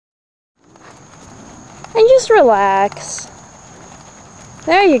And just relax.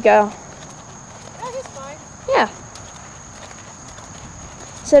 There you go. Yeah, he's fine. Yeah.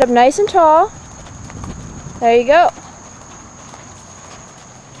 Sit up nice and tall. There you go.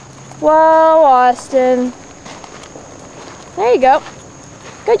 Whoa, Austin. There you go.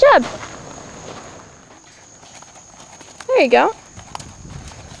 Good job. There you go.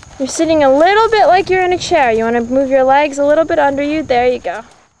 You're sitting a little bit like you're in a chair. You want to move your legs a little bit under you. There you go.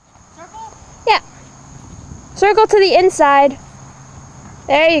 Circle? Yeah. Circle to the inside.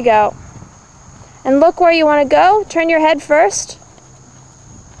 There you go. And look where you want to go. Turn your head first.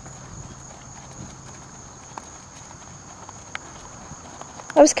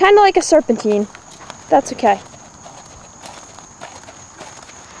 That was kind of like a serpentine. That's okay.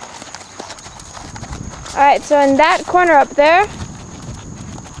 Alright, so in that corner up there,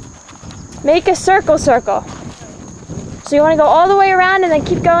 make a circle. So you want to go all the way around and then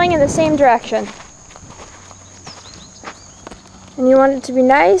keep going in the same direction. And you want it to be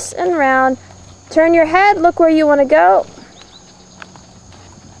nice and round. Turn your head, look where you want to go.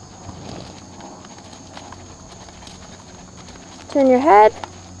 Turn your head.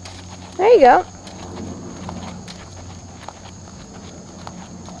 There you go.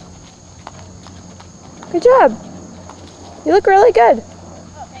 Good job. You look really good.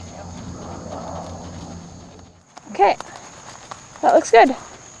 Oh, thank you. Okay. That looks good.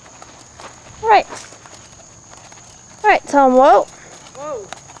 Alright. Alright, tell him whoa. Whoa.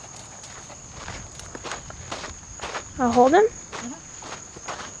 I'll hold him.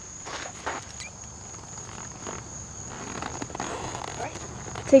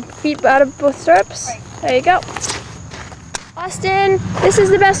 Take feet out of both stirrups. Right. There you go. Austin, this is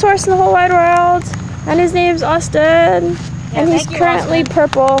the best horse in the whole wide world. And his name's Austin. And he's currently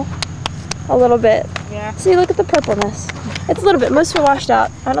purple a little bit. Yeah. See, look at the purpleness. It's a little bit. Most of it washed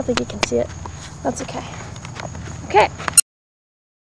out. I don't think you can see it. That's okay. Okay.